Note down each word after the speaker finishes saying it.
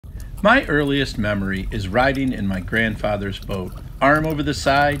My earliest memory is riding in my grandfather's boat, arm over the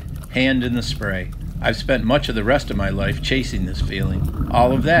side, hand in the spray. I've spent much of the rest of my life chasing this feeling.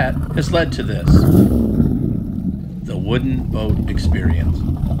 All of that has led to this, the wooden boat experience.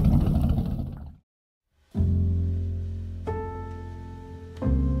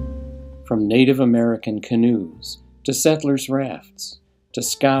 From Native American canoes, to settlers' rafts, to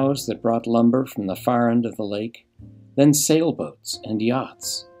scows that brought lumber from the far end of the lake, then sailboats and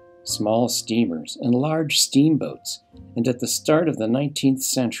yachts, small steamers and large steamboats, and at the start of the 19th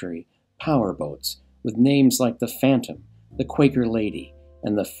century, powerboats with names like the Phantom, the Quaker Lady,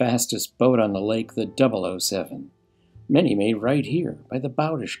 and the fastest boat on the lake, the 007. Many made right here by the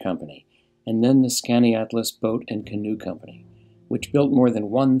Bowdish Company, and then the Skaneateles Boat and Canoe Company, which built more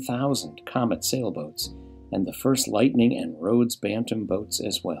than 1,000 Comet sailboats, and the first Lightning and Rhodes Bantam boats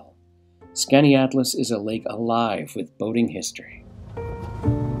as well. Skaneateles is a lake alive with boating history.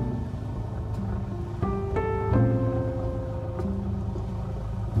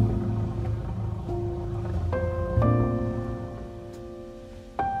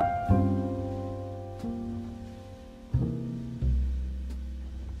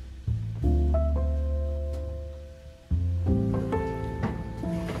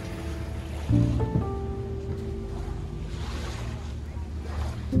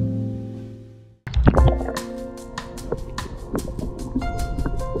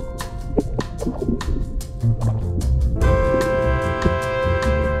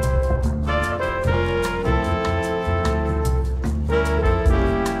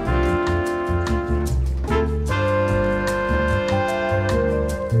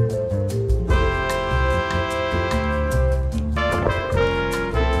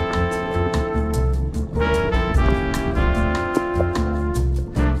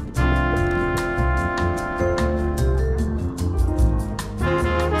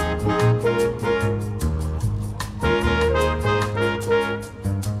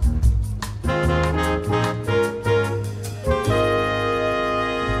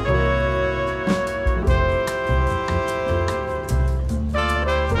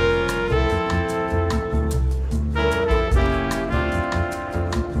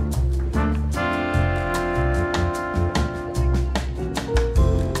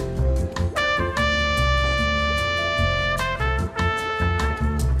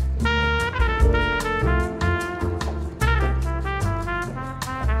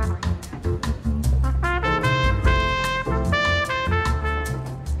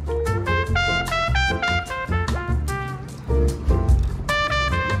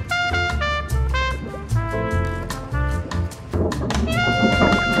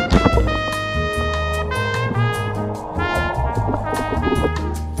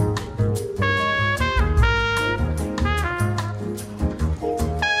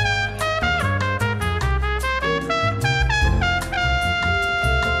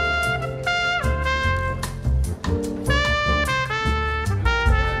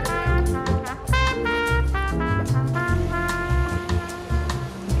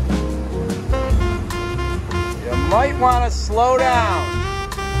 Might want to slow down.